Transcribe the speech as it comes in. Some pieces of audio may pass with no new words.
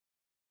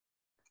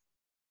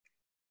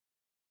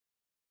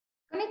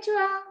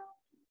Konnichiwa.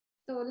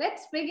 So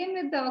let's begin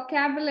with the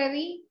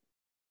vocabulary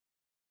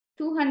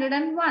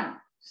 201.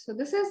 So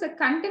this is a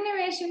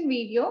continuation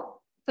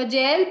video for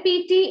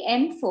Jlpt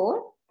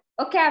N4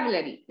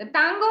 vocabulary, the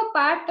tango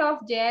part of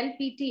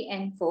Jlpt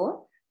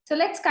N4. So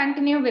let's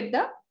continue with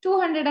the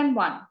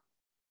 201.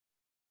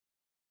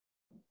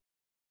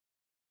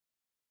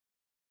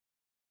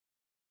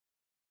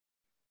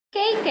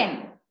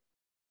 Kaiken.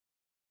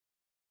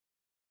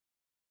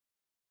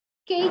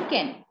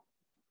 Kaiken.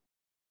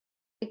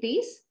 It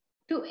is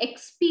to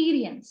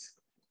experience.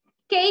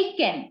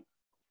 Kaiken,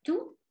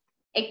 to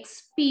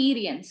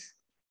experience.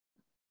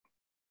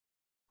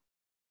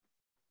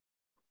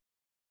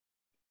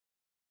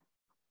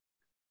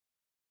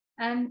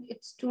 And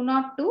it's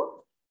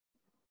 202.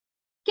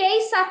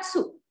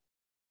 Keisatsu.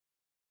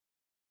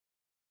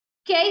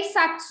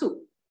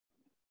 Keisatsu.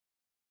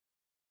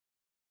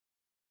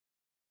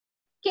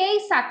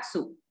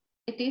 Keisatsu.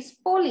 It is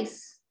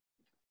police.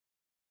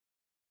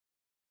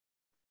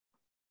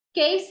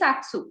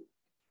 Keisatsu.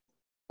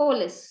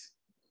 Police.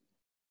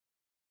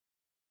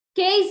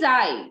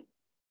 Keizai.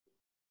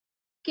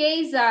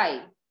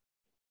 Keizai.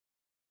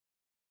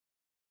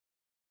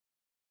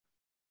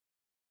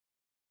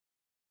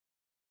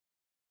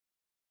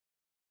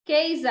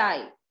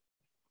 Keizai.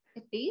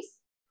 It is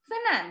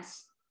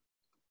finance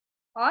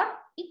or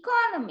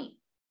economy.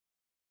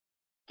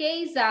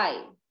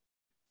 Keizai.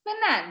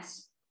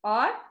 Finance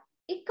or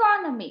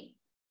economy.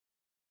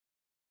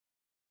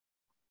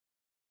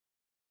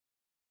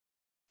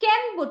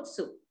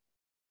 Kenbutsu.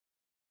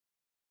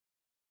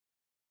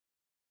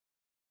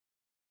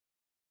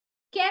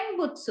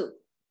 Kenbutsu.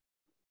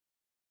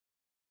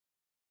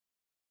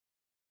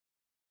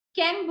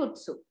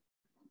 Kenbutsu.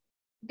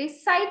 It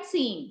is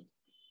sightseeing.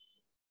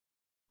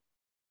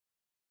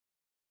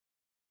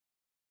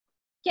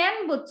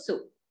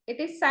 Kenbutsu. It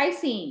is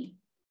sightseeing.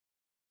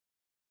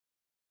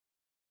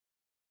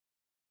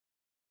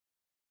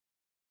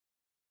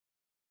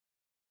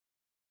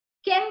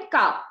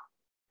 Kenka.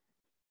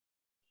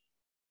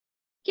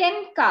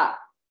 Kenka.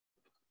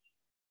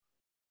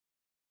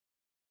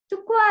 To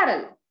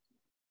quarrel.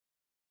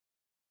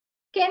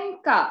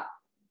 Kenka.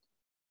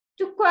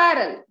 To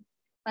quarrel.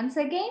 Once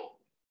again.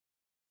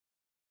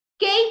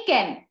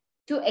 Keiken.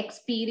 To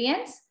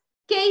experience.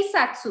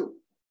 Keisatsu.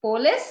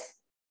 Police.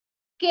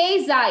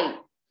 Keizai.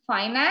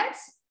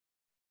 Finance.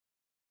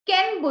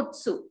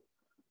 Kenbutsu.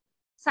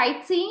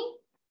 Sightseeing.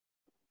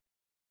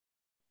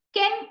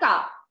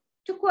 Kenka.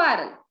 To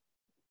quarrel.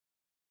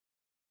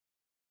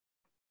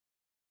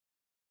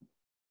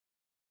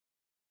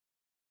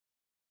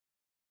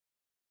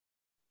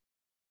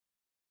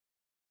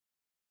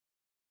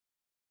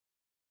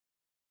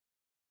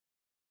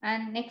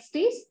 And next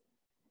is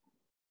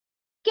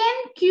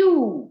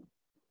Kenkyu.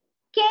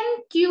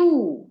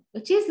 Kenkyu,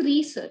 which is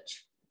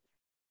research.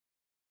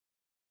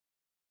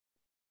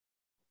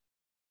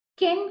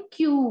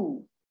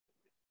 Kenkyu.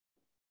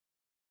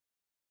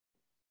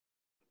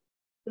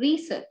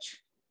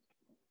 Research.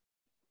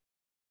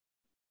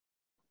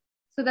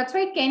 So that's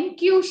why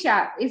Kenkyu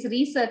Sha is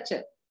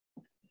researcher.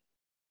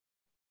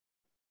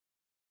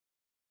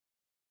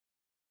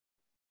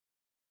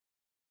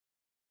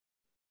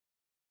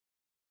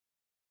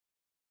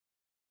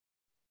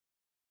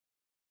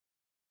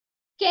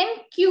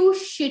 Kenkyu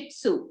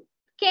Shitsu.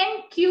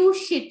 Kenkyu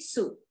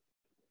Shitsu.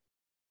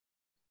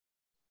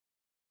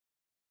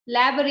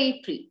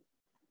 Laboratory.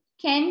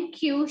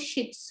 Kenkyu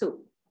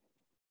Shitsu.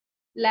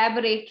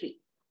 Laboratory.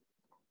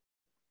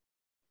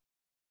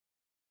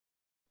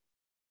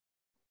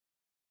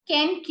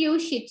 Kenkyu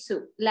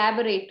Shitsu.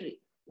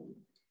 Laboratory.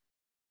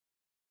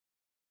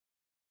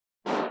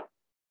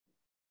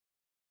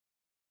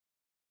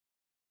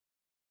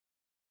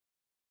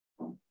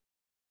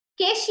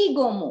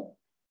 Keshigomu.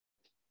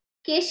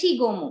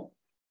 Keshigomu.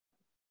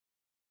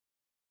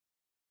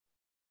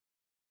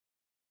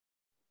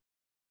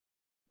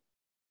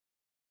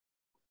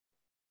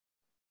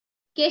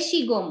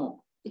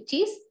 Keshigomu, which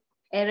is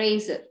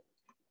eraser.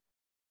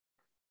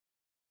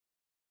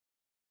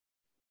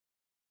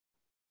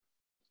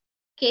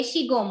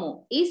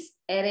 Keshigomu is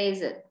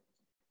eraser.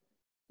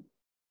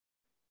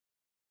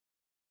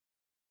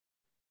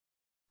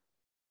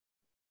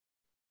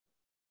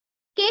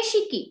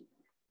 Keshiki.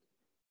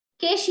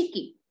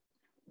 Keshiki,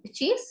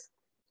 which is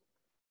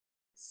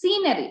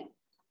scenery.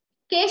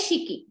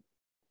 Keshiki,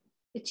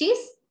 which is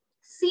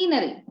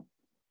scenery.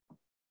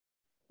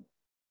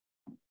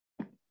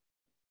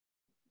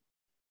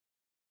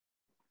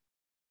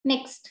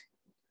 Next,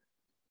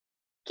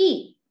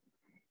 ki.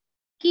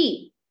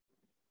 Ki.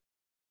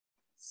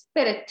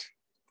 Spirit.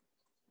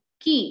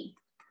 Ki.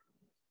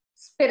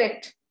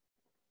 Spirit.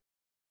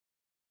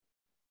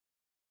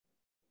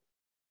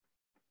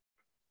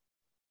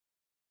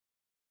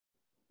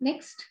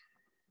 Next,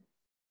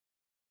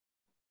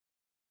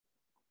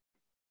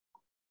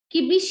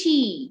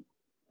 Kibishi.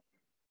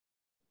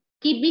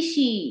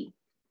 Kibishi.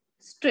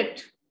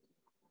 Strict.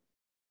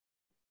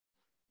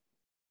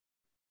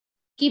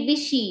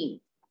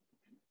 Kibishi.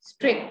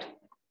 Strict.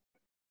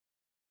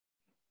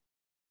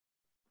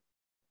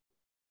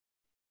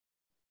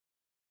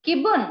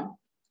 Kibun.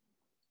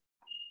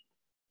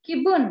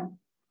 Kibun.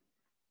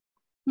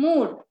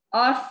 Mood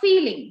or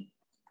feeling.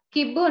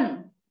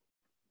 Kibun.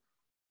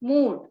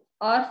 Mood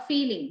or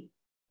feeling.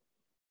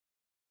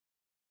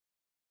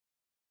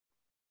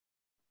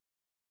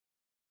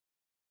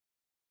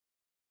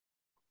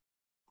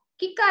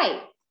 Kikai.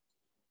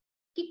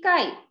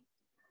 Kikai.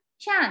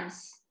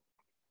 Chance.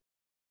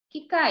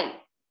 Kikai.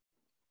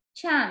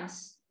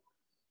 Chance.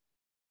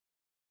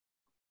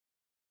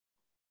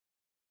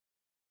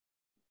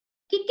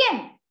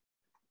 Kiken.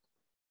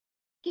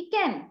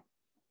 Kiken.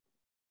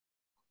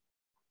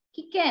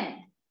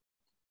 Kiken.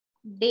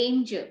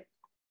 Danger.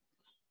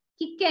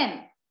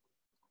 Kiken.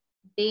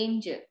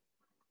 Danger.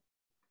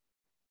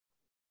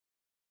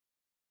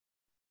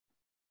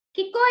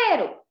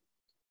 Kikoeru.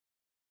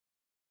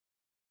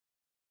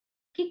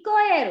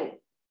 Kikoeru.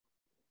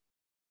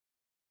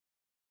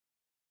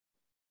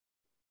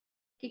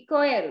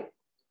 Kikoeru.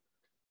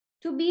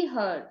 To be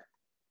heard.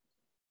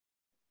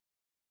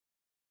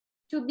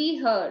 To be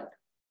heard.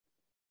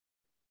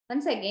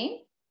 Once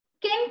again,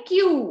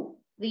 Kenkyu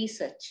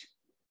research.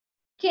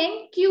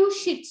 Kenkyu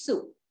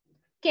Shitsu.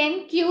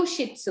 Kenkyu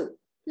Shitsu.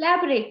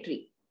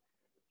 Laboratory.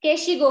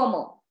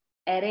 Keshigomo.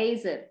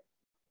 Eraser.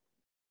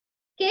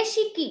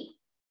 Keshiki.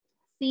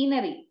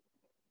 Scenery.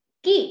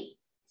 Ki.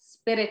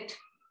 Spirit.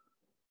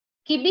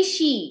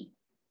 Kibishi.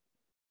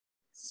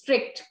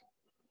 Strict.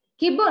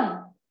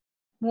 Kibun.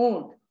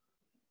 Mood.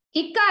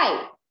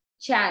 Kikai.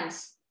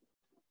 Chance.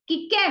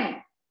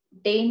 Kiken.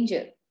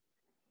 Danger.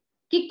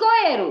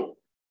 Kikoeru.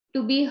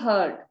 To be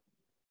heard.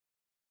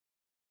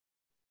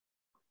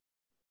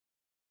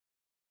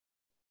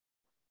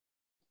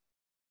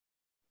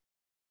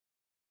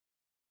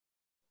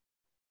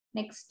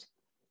 Next.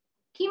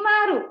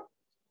 Kimaru.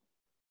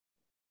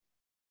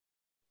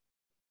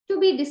 To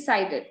be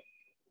decided.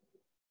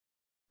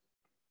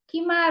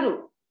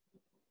 Kimaru.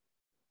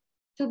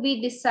 To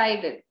be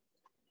decided.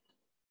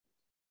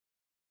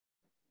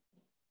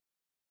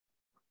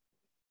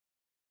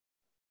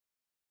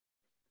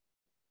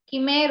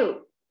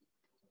 Kimeru.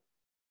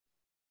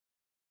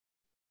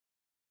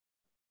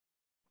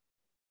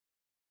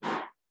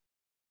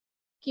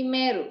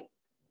 Kimeru.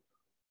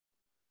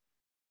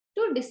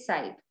 To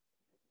decide.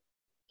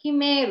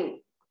 Kimeru.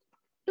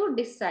 To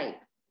decide.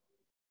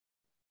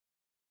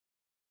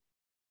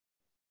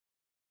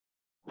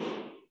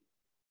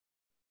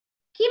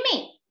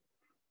 Kimi.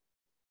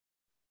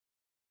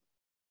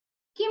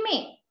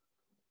 Kimi.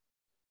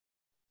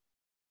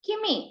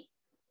 Kimi.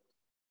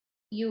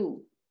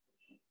 You.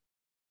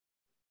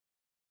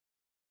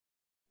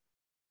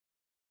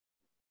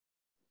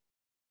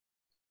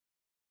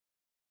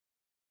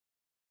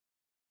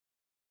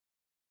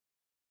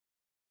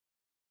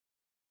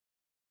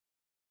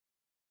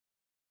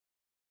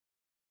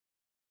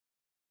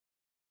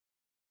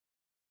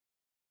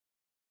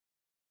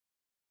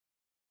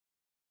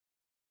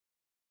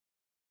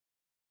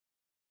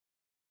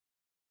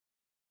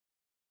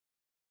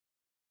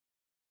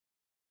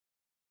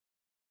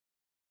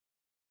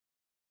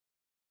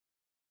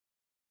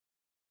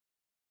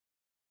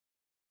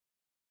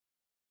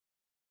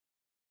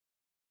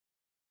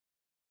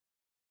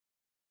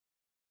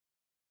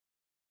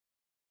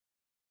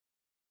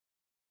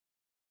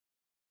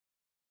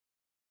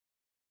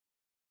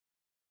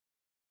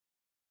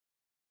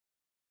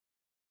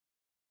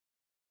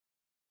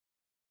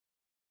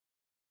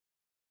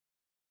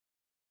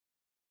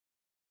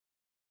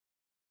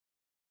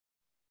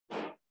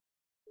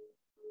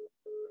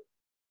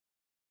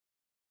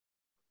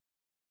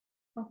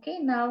 Okay,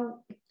 now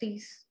it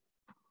is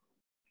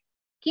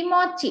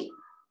Kimochi.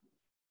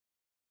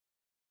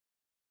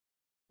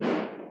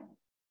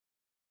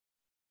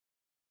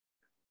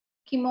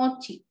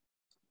 Kimochi,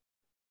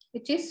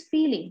 which is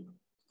feeling.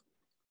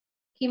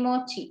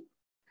 Kimochi,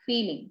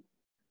 feeling.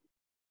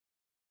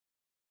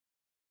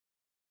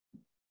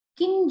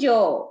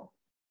 Kinjo.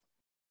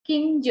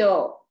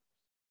 Kinjo.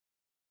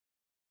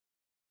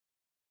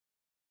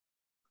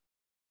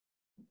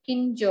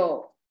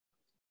 Kinjo.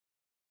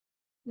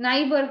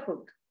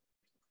 Neighborhood.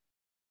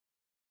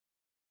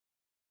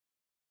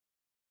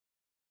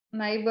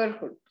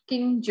 Neighborhood.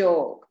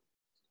 Kinjo.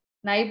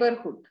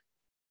 Neighborhood.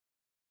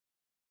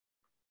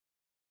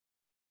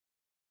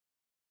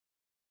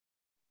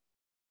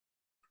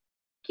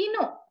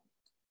 Kino.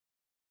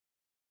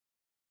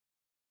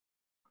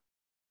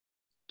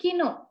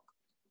 Kino.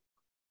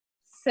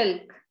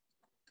 Silk.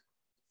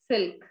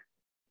 Silk.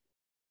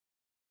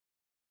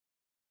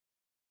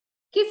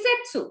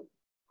 Kisetsu.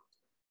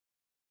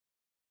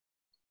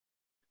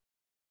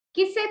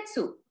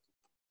 Kisetsu.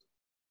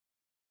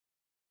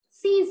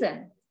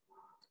 Season.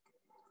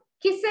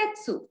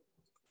 Kisetsu.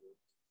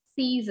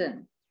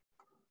 Season.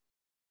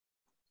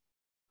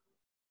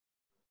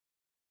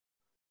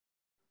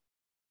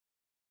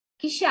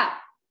 Kisha.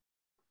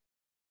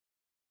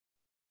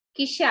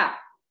 Kisha.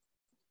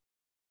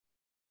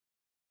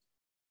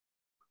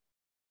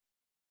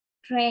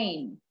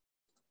 Train.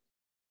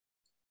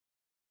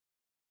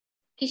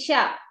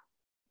 Kisha.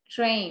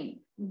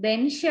 Train.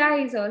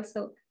 Densha is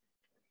also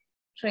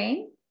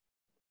train.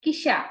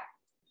 Kisha.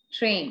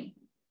 train.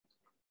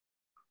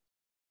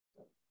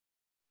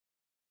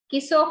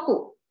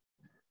 Kisoku.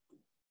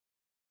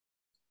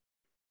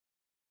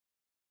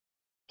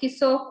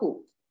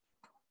 Kisoku.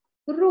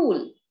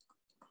 Rule.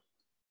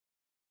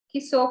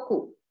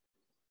 Kisoku.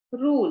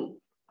 Rule.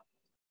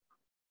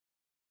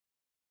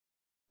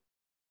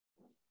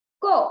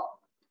 Ko.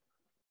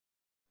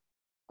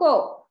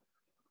 Ko.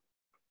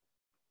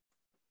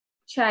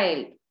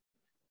 Child.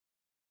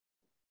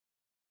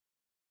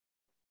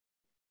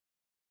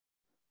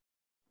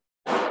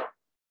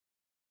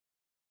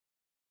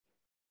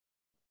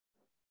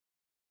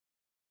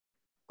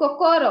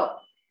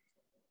 Kokoro.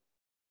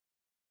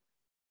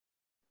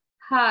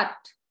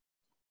 Heart.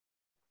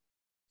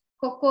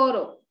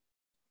 Kokoro.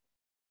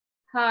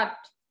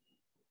 Heart.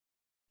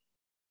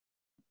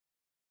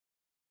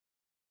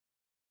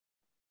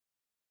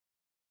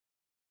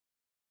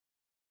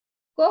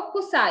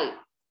 Kokusai.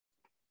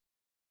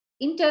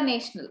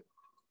 International.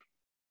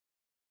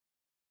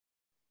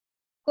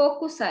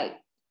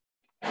 Kokusai.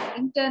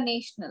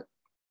 International.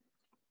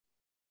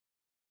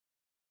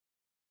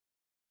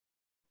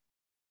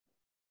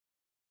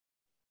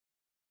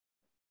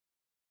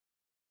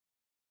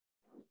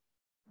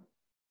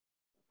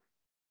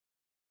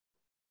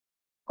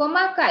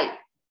 Komakai.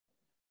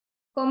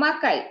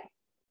 Komakai.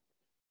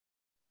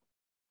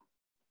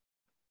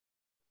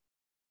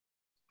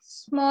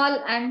 Small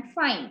and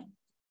fine.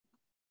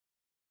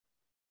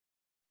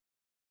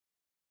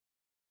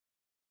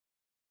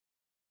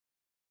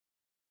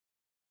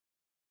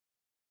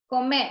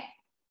 Kome.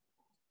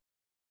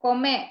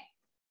 Kome.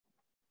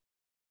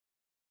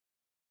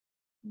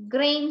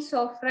 Grains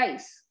of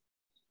rice.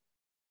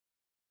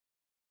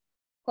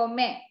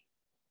 Kome.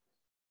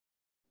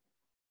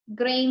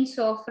 Grains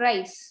of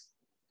rice.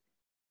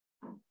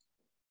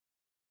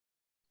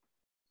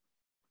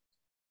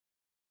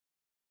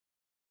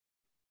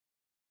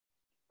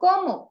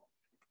 Komu.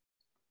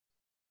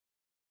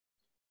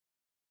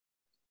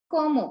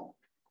 Komu.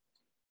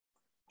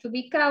 To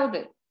be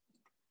crowded.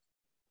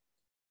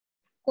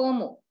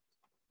 Komu.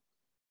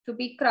 To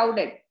be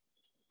crowded.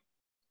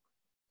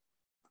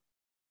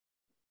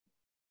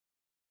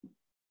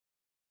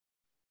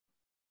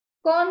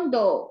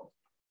 Kondo.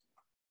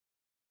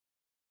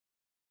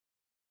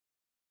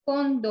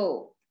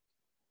 Kondo.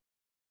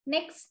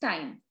 Next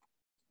time.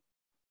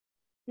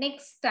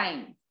 Next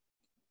time.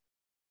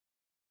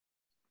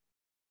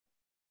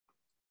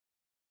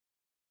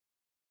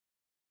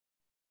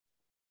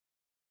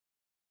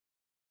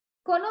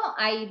 Kono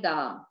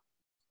aida.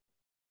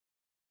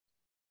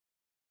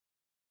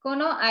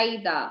 Kono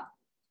aida.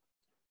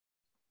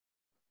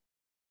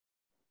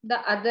 The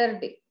other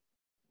day.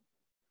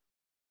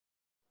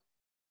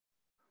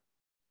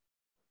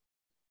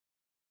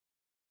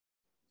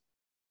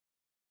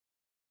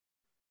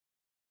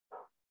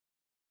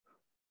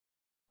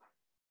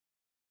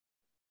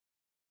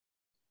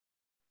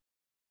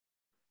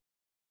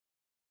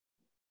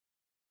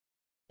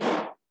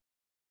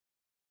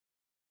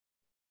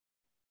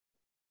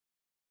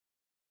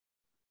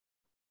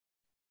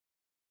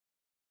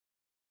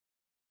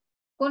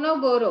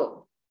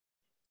 Konogoro.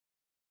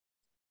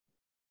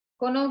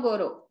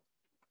 Konogoro.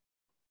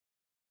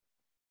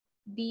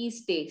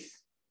 These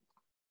days.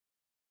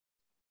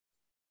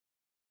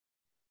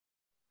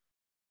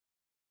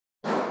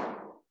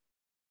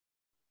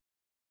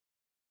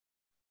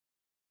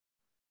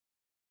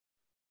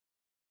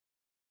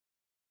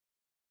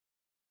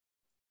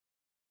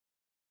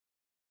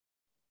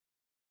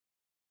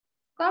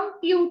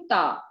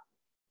 Computer.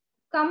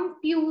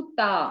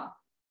 Computer.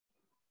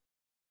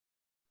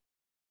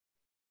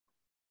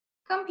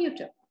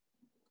 Computer.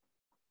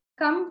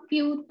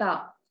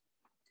 Computer.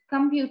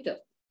 Computer.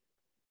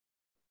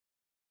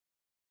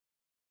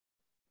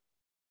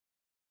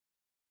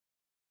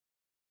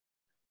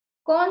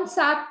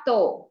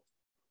 Concerto.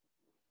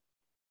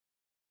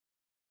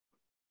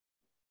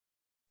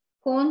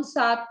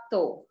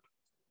 Concerto.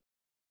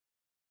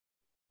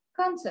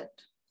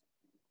 Concert.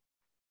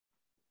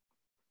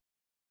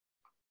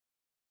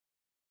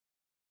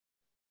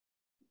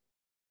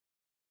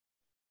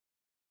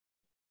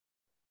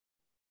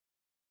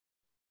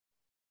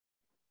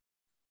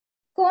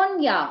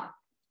 Konya.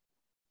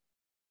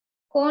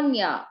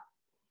 Konya.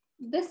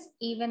 This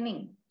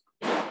evening.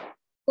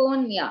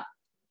 Konya.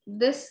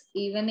 This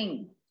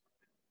evening.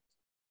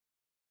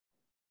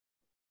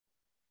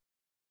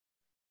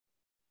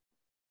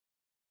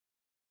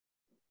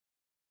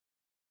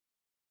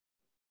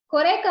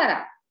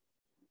 Korekara.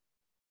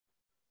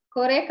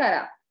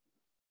 Korekara.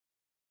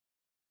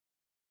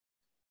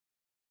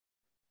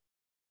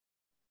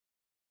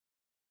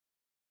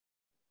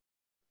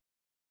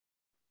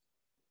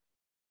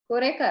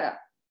 Korekara.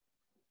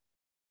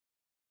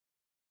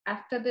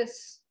 After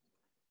this.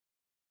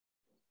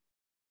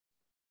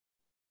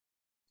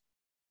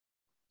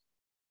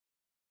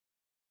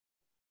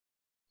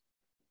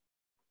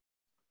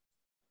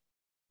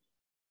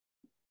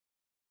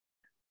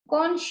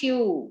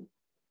 Konshu.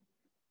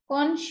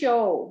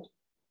 Konsho.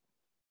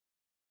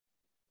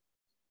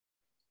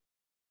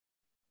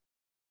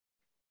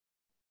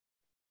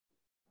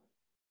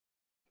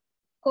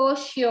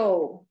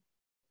 Koshyo.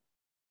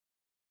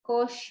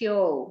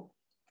 Koshyo.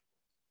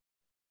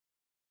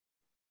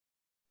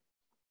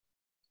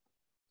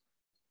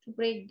 To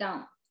break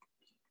down.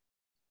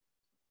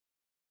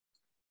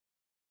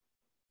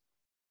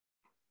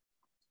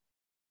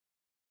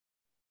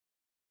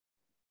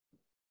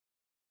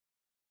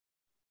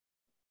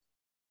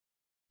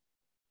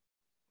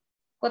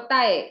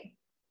 Kotae.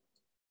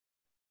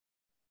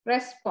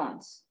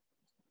 Response.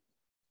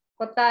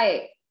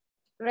 Kotae.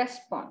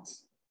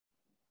 Response.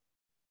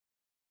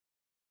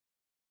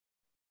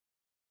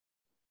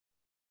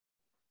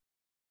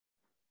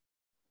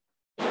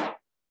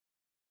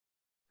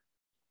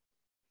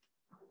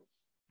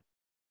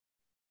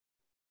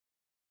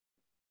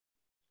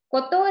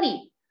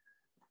 Kotori.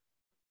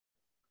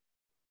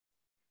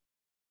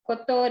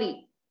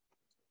 Kotori.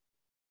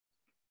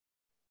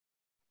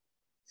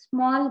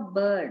 Small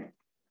bird.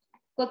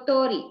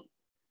 Kotori.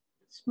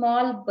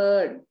 Small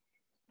bird.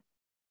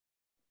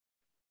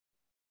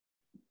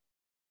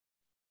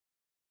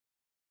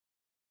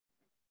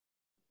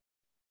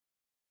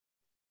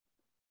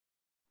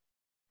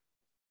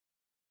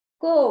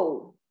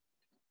 Ko.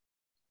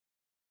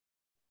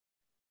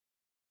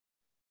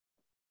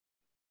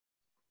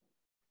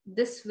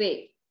 This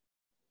way.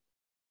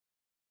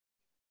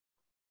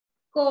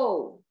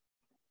 Ko.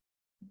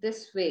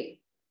 This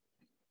way.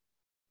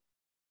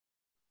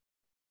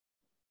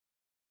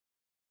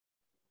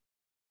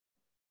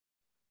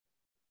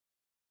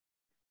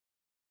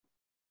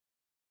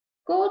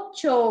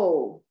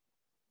 Kocho.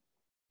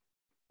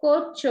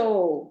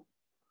 Kocho.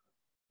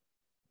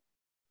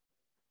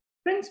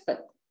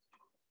 Principal.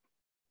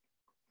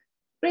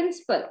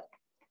 Principal.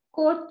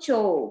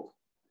 Kocho.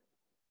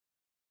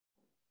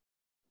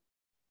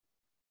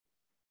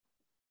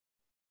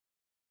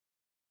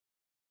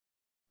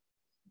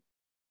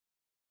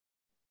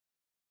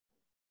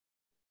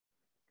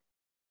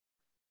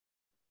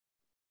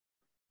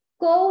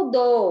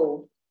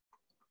 Kodo.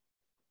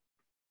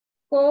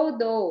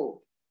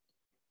 Kodo.